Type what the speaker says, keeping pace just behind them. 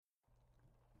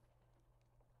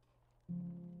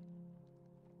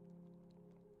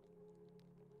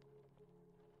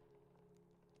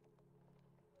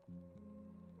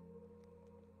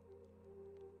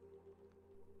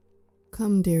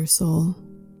Come, dear soul,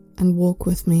 and walk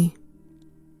with me.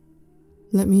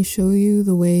 Let me show you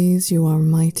the ways you are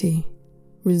mighty,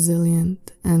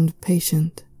 resilient, and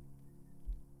patient,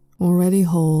 already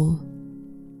whole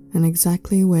and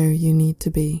exactly where you need to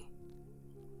be.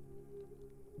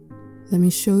 Let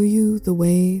me show you the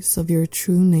ways of your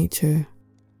true nature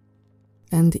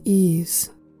and ease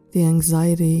the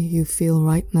anxiety you feel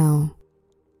right now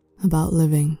about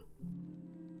living.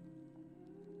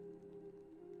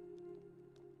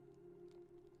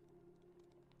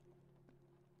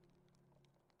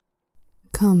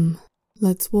 Come,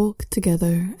 let's walk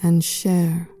together and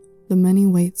share the many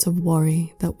weights of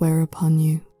worry that wear upon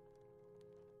you.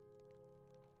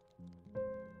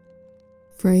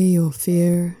 Fray your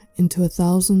fear into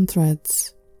 1,000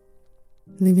 threads,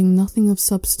 leaving nothing of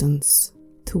substance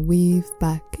to weave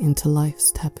back into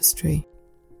life's tapestry.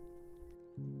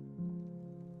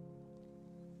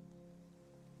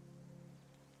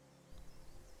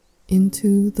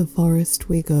 Into the forest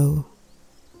we go,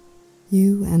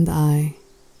 you and I,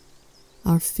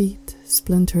 our feet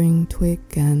splintering twig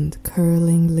and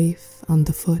curling leaf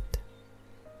underfoot.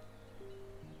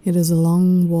 It is a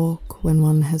long walk when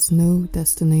one has no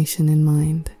destination in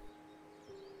mind,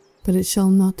 but it shall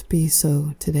not be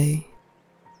so today,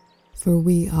 for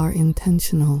we are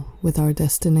intentional with our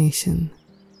destination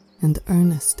and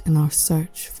earnest in our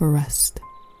search for rest.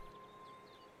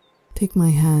 Take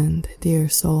my hand, dear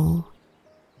soul.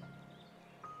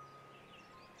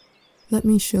 Let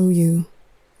me show you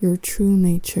your true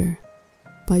nature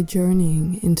by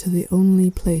journeying into the only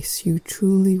place you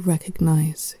truly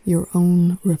recognize your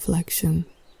own reflection.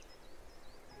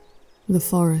 The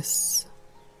forests,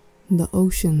 the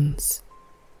oceans,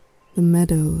 the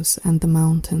meadows, and the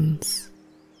mountains.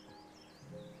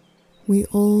 We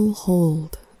all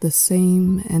hold the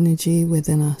same energy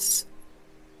within us,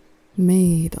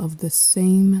 made of the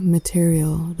same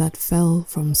material that fell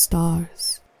from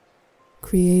stars,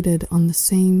 created on the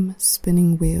same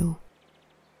spinning wheel,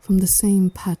 from the same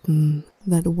pattern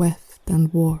that weft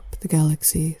and warped the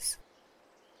galaxies.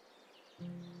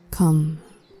 Come,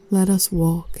 let us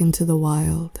walk into the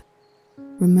wild,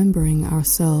 remembering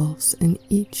ourselves in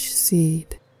each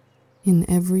seed, in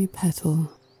every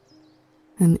petal,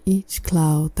 and each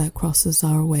cloud that crosses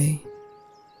our way.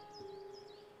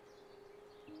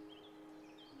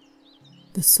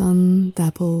 The sun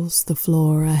dapples the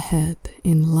floor ahead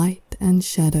in light and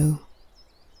shadow.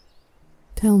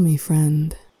 Tell me,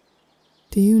 friend,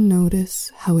 do you notice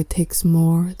how it takes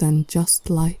more than just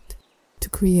light to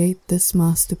create this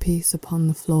masterpiece upon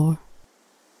the floor?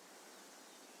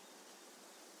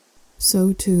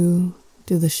 So too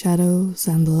do the shadows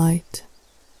and light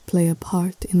play a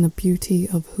part in the beauty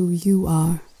of who you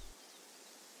are.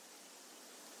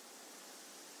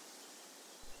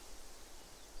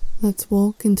 Let's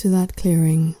walk into that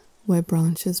clearing where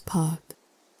branches part.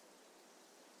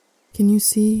 Can you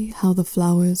see how the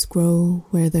flowers grow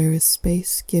where there is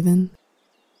space given?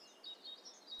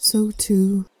 So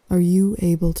too are you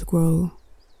able to grow,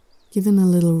 given a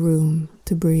little room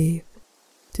to breathe,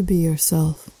 to be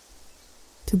yourself,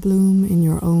 to bloom in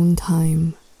your own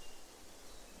time.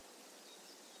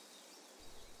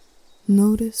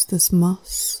 Notice this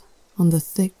moss on the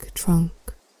thick trunk.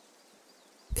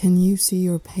 Can you see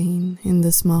your pain in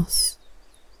this moss?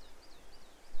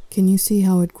 Can you see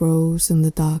how it grows in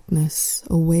the darkness,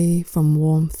 away from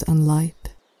warmth and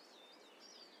light?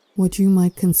 What you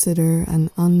might consider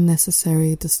an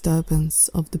unnecessary disturbance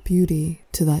of the beauty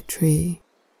to that tree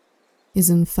is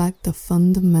in fact a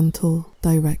fundamental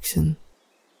direction,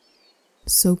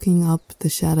 soaking up the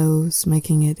shadows,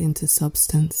 making it into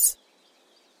substance.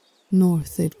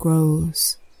 North it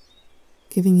grows,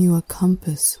 giving you a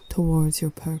compass towards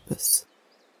your purpose.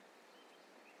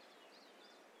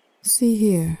 See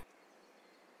here,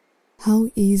 how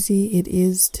easy it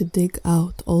is to dig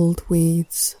out old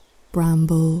weeds,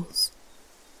 brambles,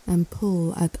 and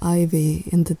pull at ivy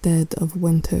in the dead of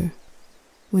winter,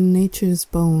 when nature's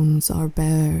bones are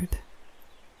bared,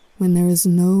 when there is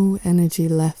no energy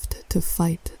left to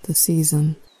fight the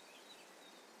season.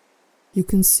 You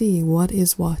can see what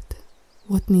is what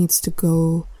needs to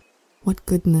go, what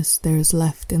goodness there is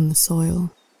left in the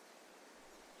soil.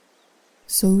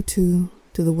 So too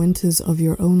do the winters of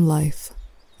your own life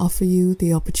offer you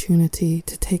the opportunity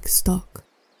to take stock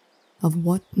of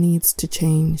what needs to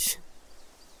change.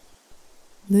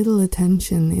 Little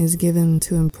attention is given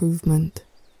to improvement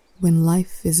when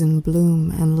life is in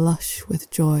bloom and lush with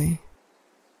joy.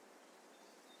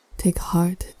 Take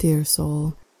heart, dear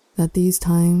soul, that these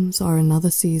times are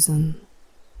another season,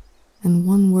 and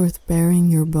one worth bearing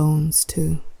your bones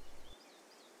to.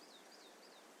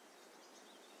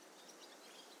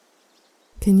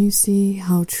 Can you see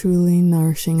how truly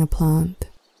nourishing a plant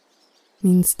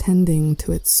means tending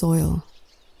to its soil,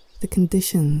 the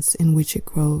conditions in which it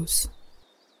grows?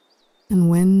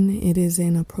 And when it is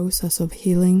in a process of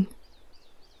healing,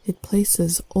 it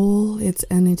places all its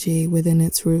energy within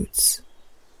its roots,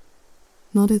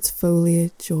 not its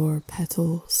foliage or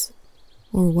petals,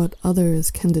 or what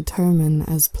others can determine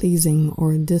as pleasing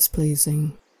or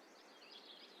displeasing.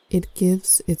 It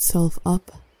gives itself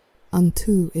up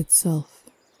unto itself,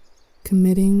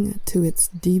 committing to its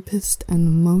deepest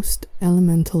and most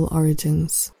elemental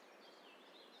origins.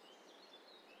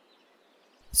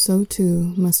 So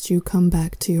too must you come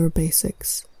back to your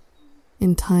basics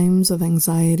in times of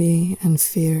anxiety and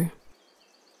fear,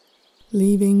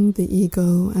 leaving the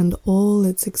ego and all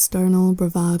its external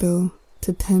bravado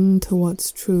to tend to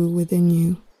what's true within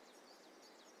you.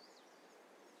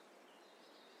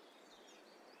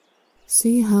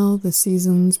 See how the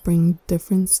seasons bring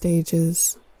different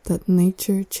stages that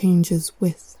nature changes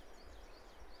with,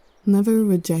 never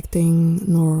rejecting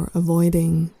nor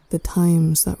avoiding the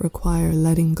times that require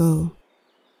letting go.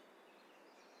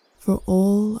 For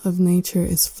all of nature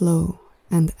is flow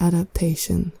and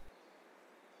adaptation.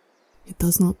 It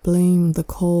does not blame the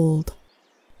cold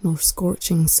nor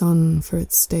scorching sun for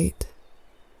its state,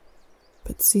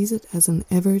 but sees it as an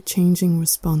ever-changing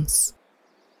response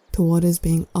to what is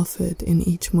being offered in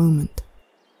each moment,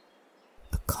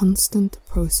 a constant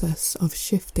process of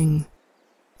shifting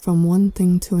from one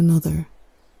thing to another,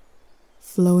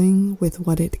 flowing with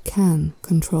what it can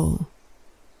control,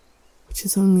 which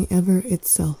is only ever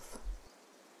itself.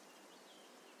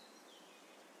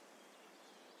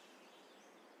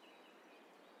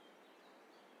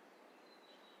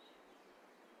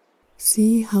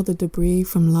 See how the debris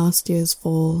from last year's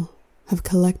fall have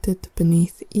collected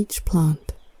beneath each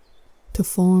plant to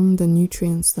form the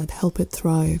nutrients that help it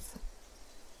thrive.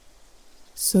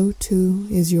 So too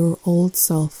is your old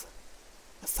self,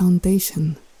 a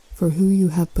foundation for who you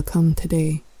have become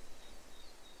today,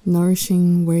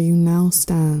 nourishing where you now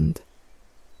stand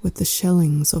with the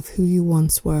shellings of who you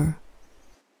once were.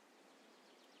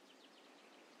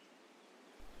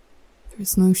 There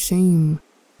is no shame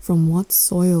from what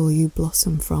soil you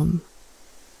blossom from.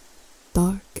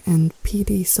 Dark and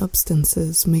peaty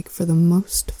substances make for the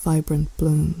most vibrant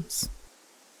blooms.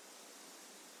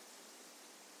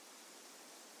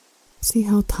 See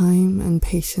how time and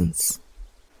patience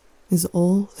is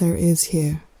all there is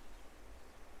here,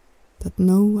 that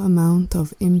no amount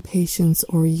of impatience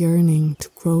or yearning to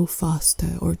grow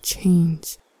faster or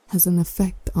change has an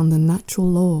effect on the natural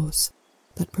laws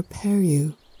that prepare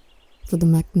you for the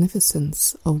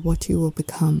magnificence of what you will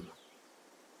become.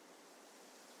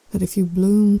 That if you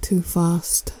bloom too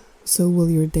fast, so will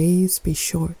your days be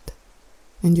short,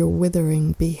 and your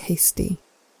withering be hasty.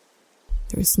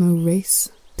 There is no race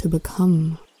to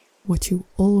become what you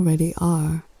already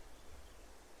are,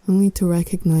 only to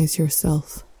recognize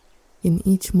yourself in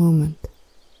each moment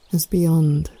as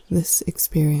beyond this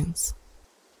experience.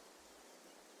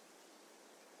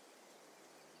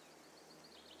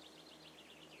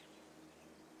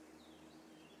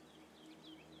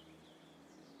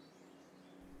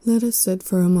 Let us sit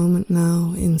for a moment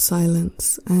now in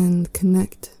silence and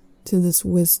connect to this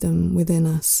wisdom within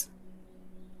us.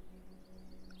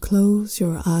 Close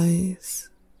your eyes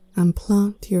and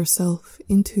plant yourself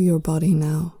into your body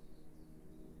now.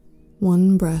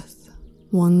 One breath,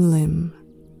 one limb,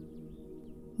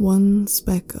 one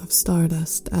speck of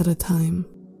stardust at a time.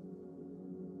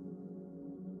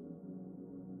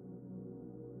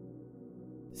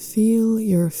 Feel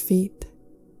your feet,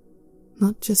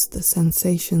 not just the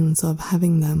sensations of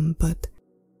having them, but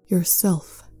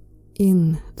yourself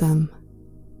in them,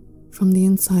 from the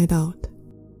inside out.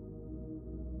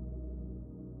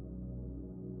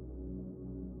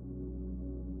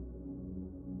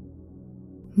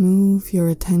 Move your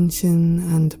attention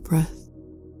and breath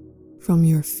from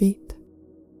your feet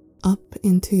up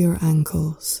into your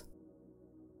ankles.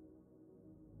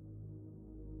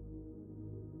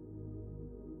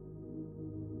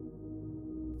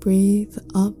 Breathe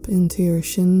up into your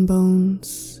shin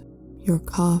bones, your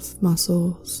calf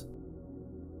muscles,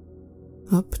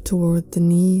 up toward the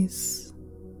knees,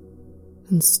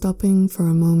 and stopping for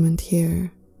a moment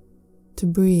here to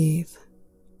breathe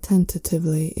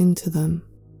tentatively into them.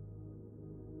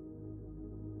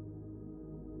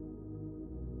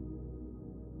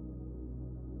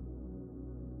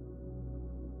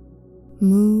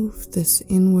 Move this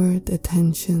inward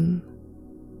attention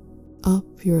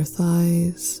up your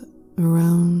thighs,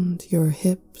 around your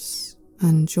hips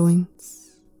and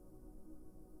joints,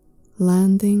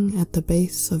 landing at the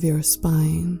base of your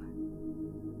spine,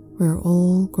 where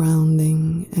all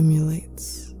grounding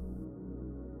emulates.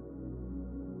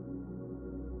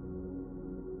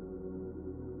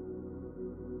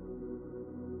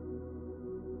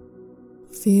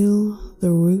 Feel the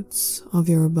roots of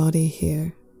your body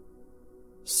here,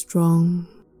 strong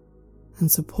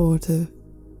and supportive,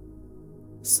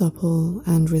 supple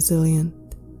and resilient.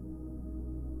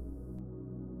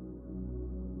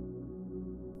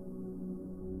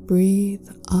 Breathe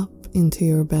up into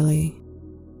your belly.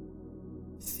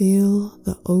 Feel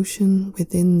the ocean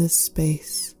within this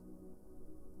space,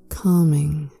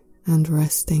 calming and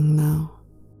resting now.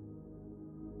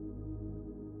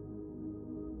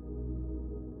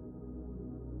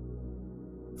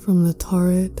 From the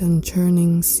torrid and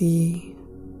churning sea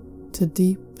to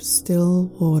deep, still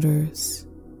waters,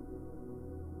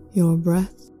 your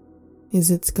breath is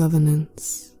its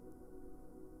governance,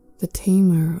 the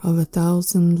tamer of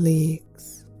 1,000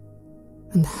 leagues,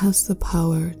 and has the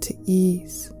power to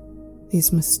ease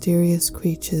these mysterious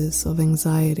creatures of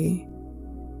anxiety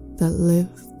that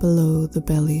live below the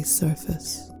belly's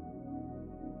surface.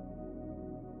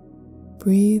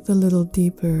 Breathe a little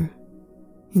deeper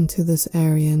into this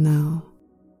area now.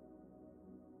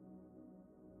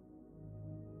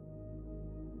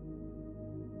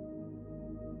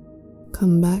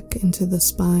 Come back into the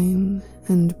spine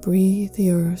and breathe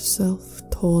yourself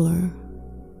taller,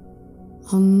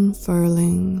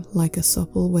 unfurling like a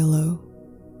supple willow.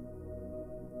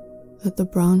 Let the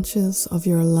branches of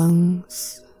your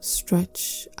lungs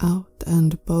stretch out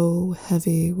and bow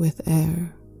heavy with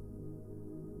air.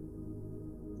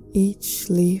 Each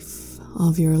leaf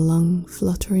of your lung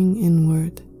fluttering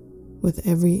inward with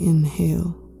every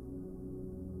inhale,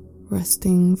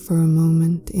 resting for a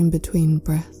moment in between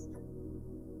breath,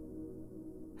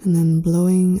 and then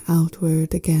blowing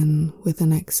outward again with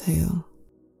an exhale.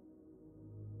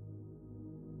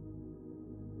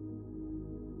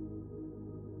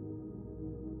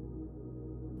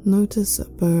 Notice a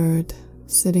bird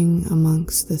sitting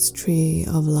amongst this tree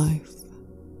of life,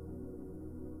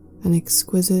 an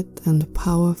exquisite and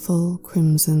powerful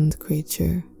crimsoned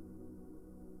creature,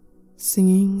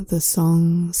 singing the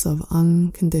songs of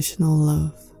unconditional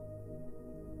love.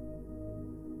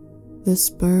 This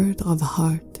bird of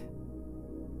heart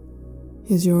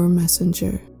is your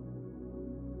messenger,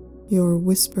 your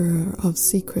whisperer of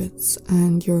secrets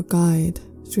and your guide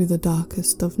through the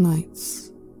darkest of nights.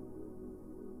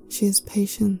 She is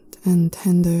patient and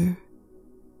tender,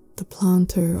 the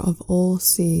planter of all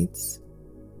seeds,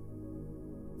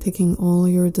 taking all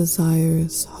your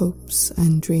desires, hopes,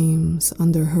 and dreams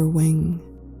under her wing,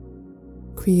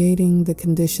 creating the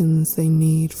conditions they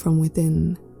need from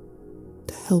within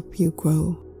to help you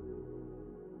grow.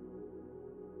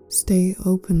 Stay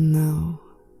open now.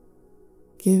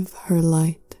 Give her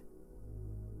light.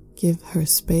 Give her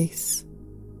space.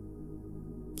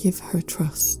 Give her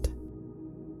trust.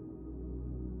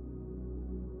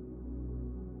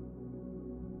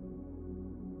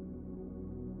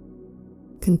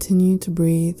 Continue to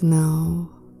breathe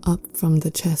now up from the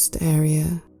chest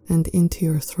area and into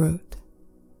your throat,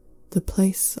 the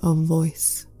place of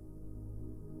voice.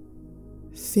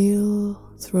 Feel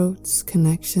throat's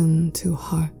connection to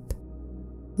heart,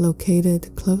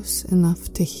 located close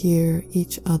enough to hear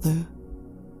each other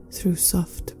through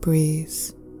soft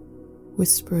breeze,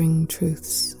 whispering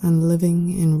truths and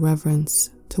living in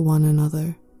reverence to one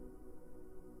another.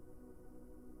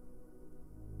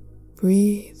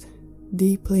 Breathe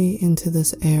deeply into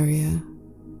this area,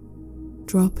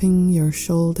 dropping your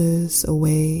shoulders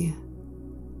away,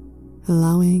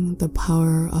 allowing the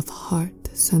power of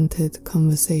heart-centered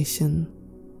conversation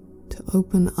to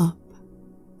open up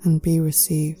and be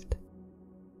received.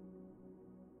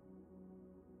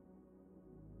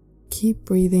 Keep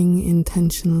breathing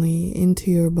intentionally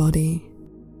into your body,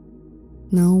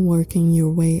 now working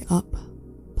your way up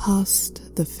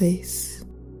past the face,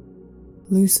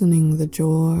 loosening the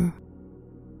jaw,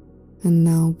 and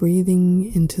now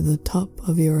breathing into the top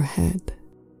of your head.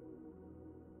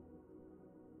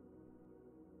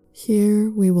 Here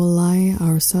we will lie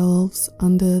ourselves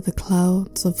under the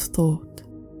clouds of thought,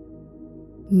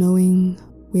 knowing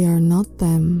we are not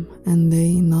them and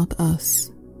they not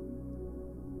us.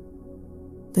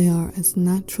 They are as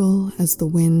natural as the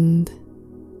wind,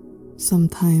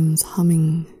 sometimes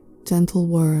humming gentle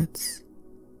words,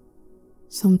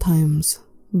 sometimes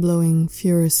blowing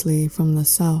furiously from the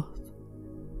south,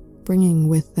 bringing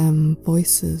with them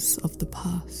voices of the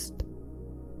past,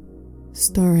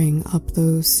 stirring up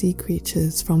those sea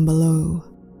creatures from below,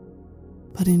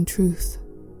 but in truth,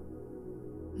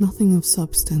 nothing of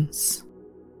substance,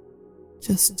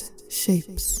 just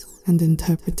shapes and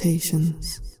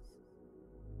interpretations.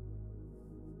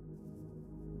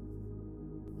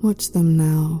 Watch them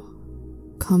now,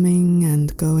 coming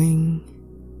and going,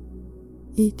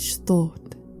 each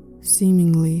thought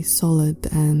seemingly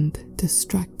solid and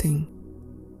distracting,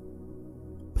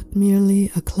 but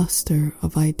merely a cluster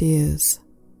of ideas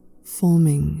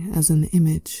forming as an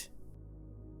image.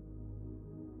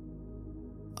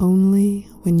 Only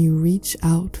when you reach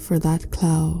out for that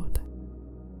cloud,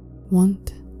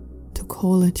 want to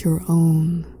call it your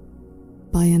own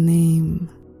by a name,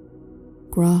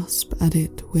 grasp at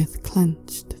it with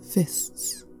clenched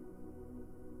fists,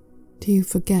 do you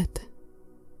forget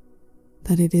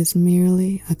that it is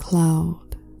merely a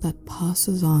cloud that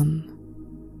passes on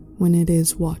when it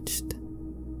is watched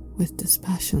with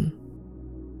dispassion?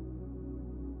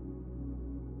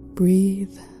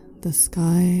 Breathe the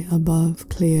sky above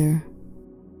clear.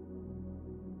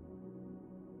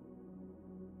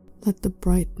 Let the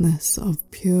brightness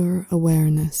of pure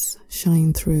awareness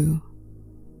shine through,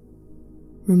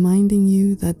 reminding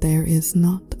you that there is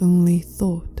not only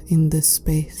thought in this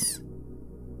space,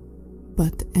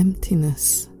 but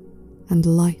emptiness and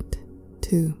light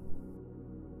too.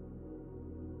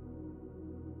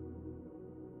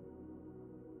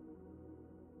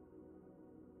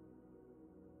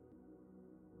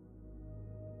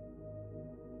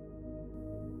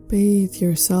 Bathe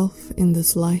yourself in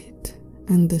this light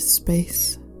and this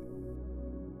space.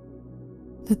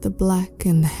 Let the black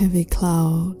and heavy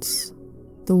clouds,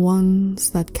 the ones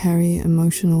that carry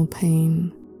emotional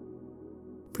pain,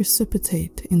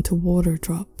 precipitate into water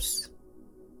drops.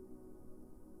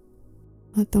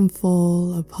 Let them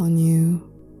fall upon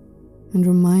you and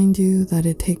remind you that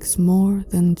it takes more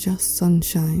than just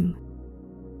sunshine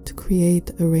to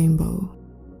create a rainbow.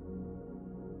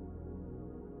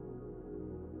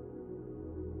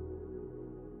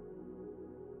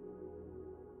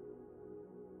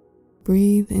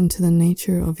 Breathe into the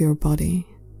nature of your body,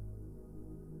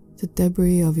 the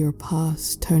debris of your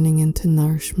past turning into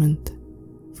nourishment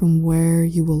from where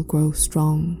you will grow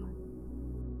strong.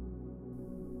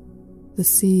 The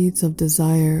seeds of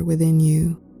desire within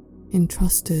you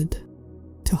entrusted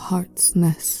to heart's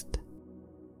nest.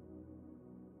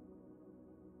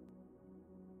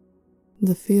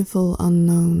 The fearful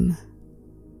unknown,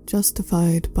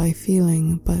 justified by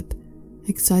feeling but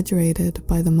exaggerated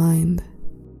by the mind.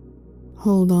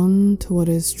 Hold on to what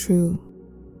is true.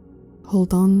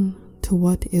 Hold on to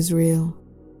what is real,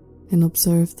 and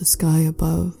observe the sky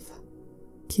above,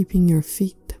 keeping your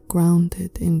feet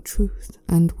grounded in truth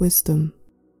and wisdom.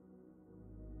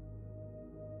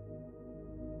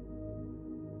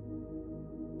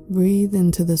 Breathe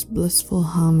into this blissful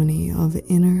harmony of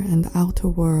inner and outer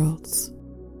worlds.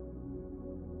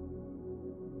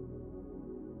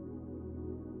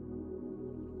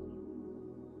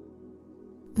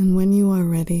 And when you are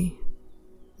ready,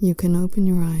 you can open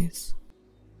your eyes.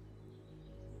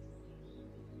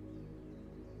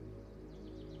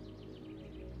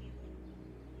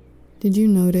 Did you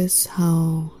notice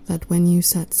how that when you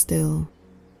sat still,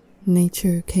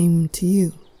 nature came to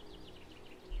you?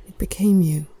 It became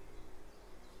you.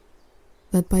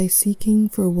 That by seeking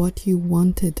for what you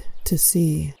wanted to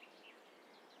see,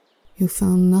 you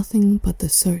found nothing but the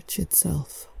search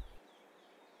itself.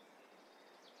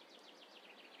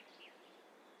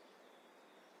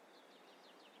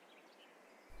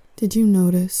 Did you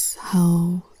notice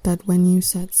how that when you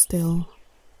sat still,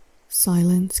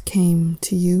 silence came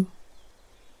to you?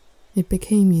 It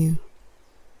became you,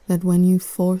 that when you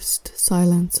forced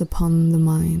silence upon the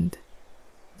mind,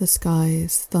 the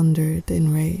skies thundered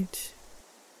in rage.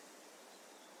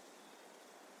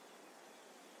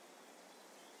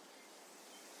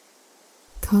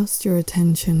 Cast your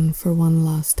attention for one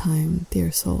last time,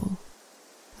 dear soul,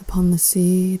 upon the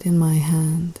seed in my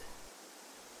hand.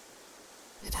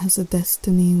 It has a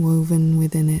destiny woven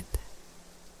within it.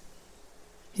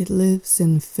 It lives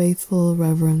in faithful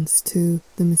reverence to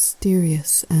the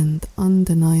mysterious and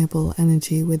undeniable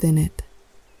energy within it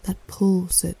that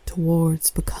pulls it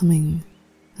towards becoming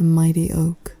a mighty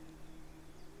oak.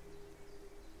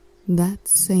 That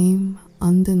same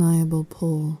undeniable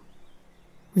pull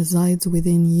resides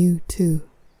within you too.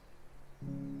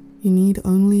 You need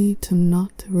only to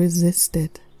not resist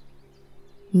it,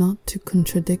 not to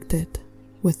contradict it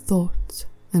with thoughts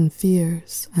and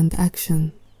fears and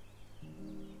action.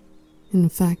 In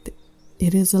fact,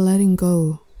 it is a letting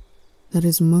go that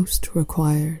is most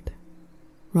required,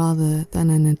 rather than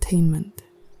an attainment.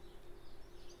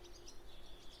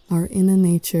 Our inner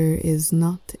nature is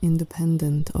not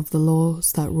independent of the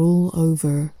laws that rule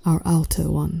over our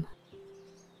outer one.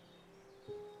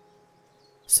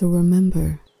 So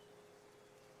remember,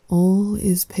 all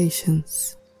is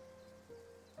patience.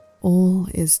 All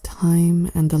is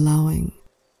time and allowing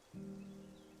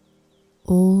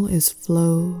All is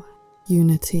flow,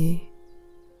 unity,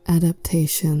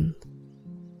 adaptation.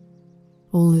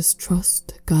 All is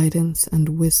trust, guidance,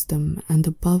 and wisdom, and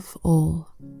above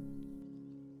all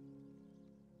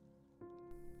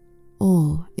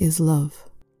is love.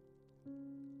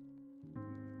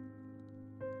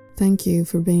 Thank you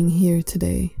for being here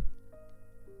today.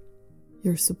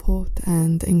 Your support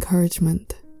and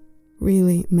encouragement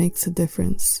really makes a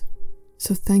difference,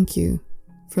 so thank you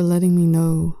for letting me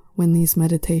know when these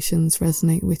meditations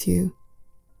resonate with you.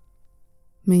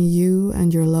 May you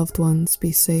and your loved ones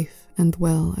be safe and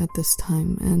well at this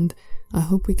time, and I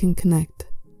hope we can connect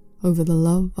over the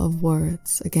love of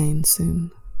words again soon.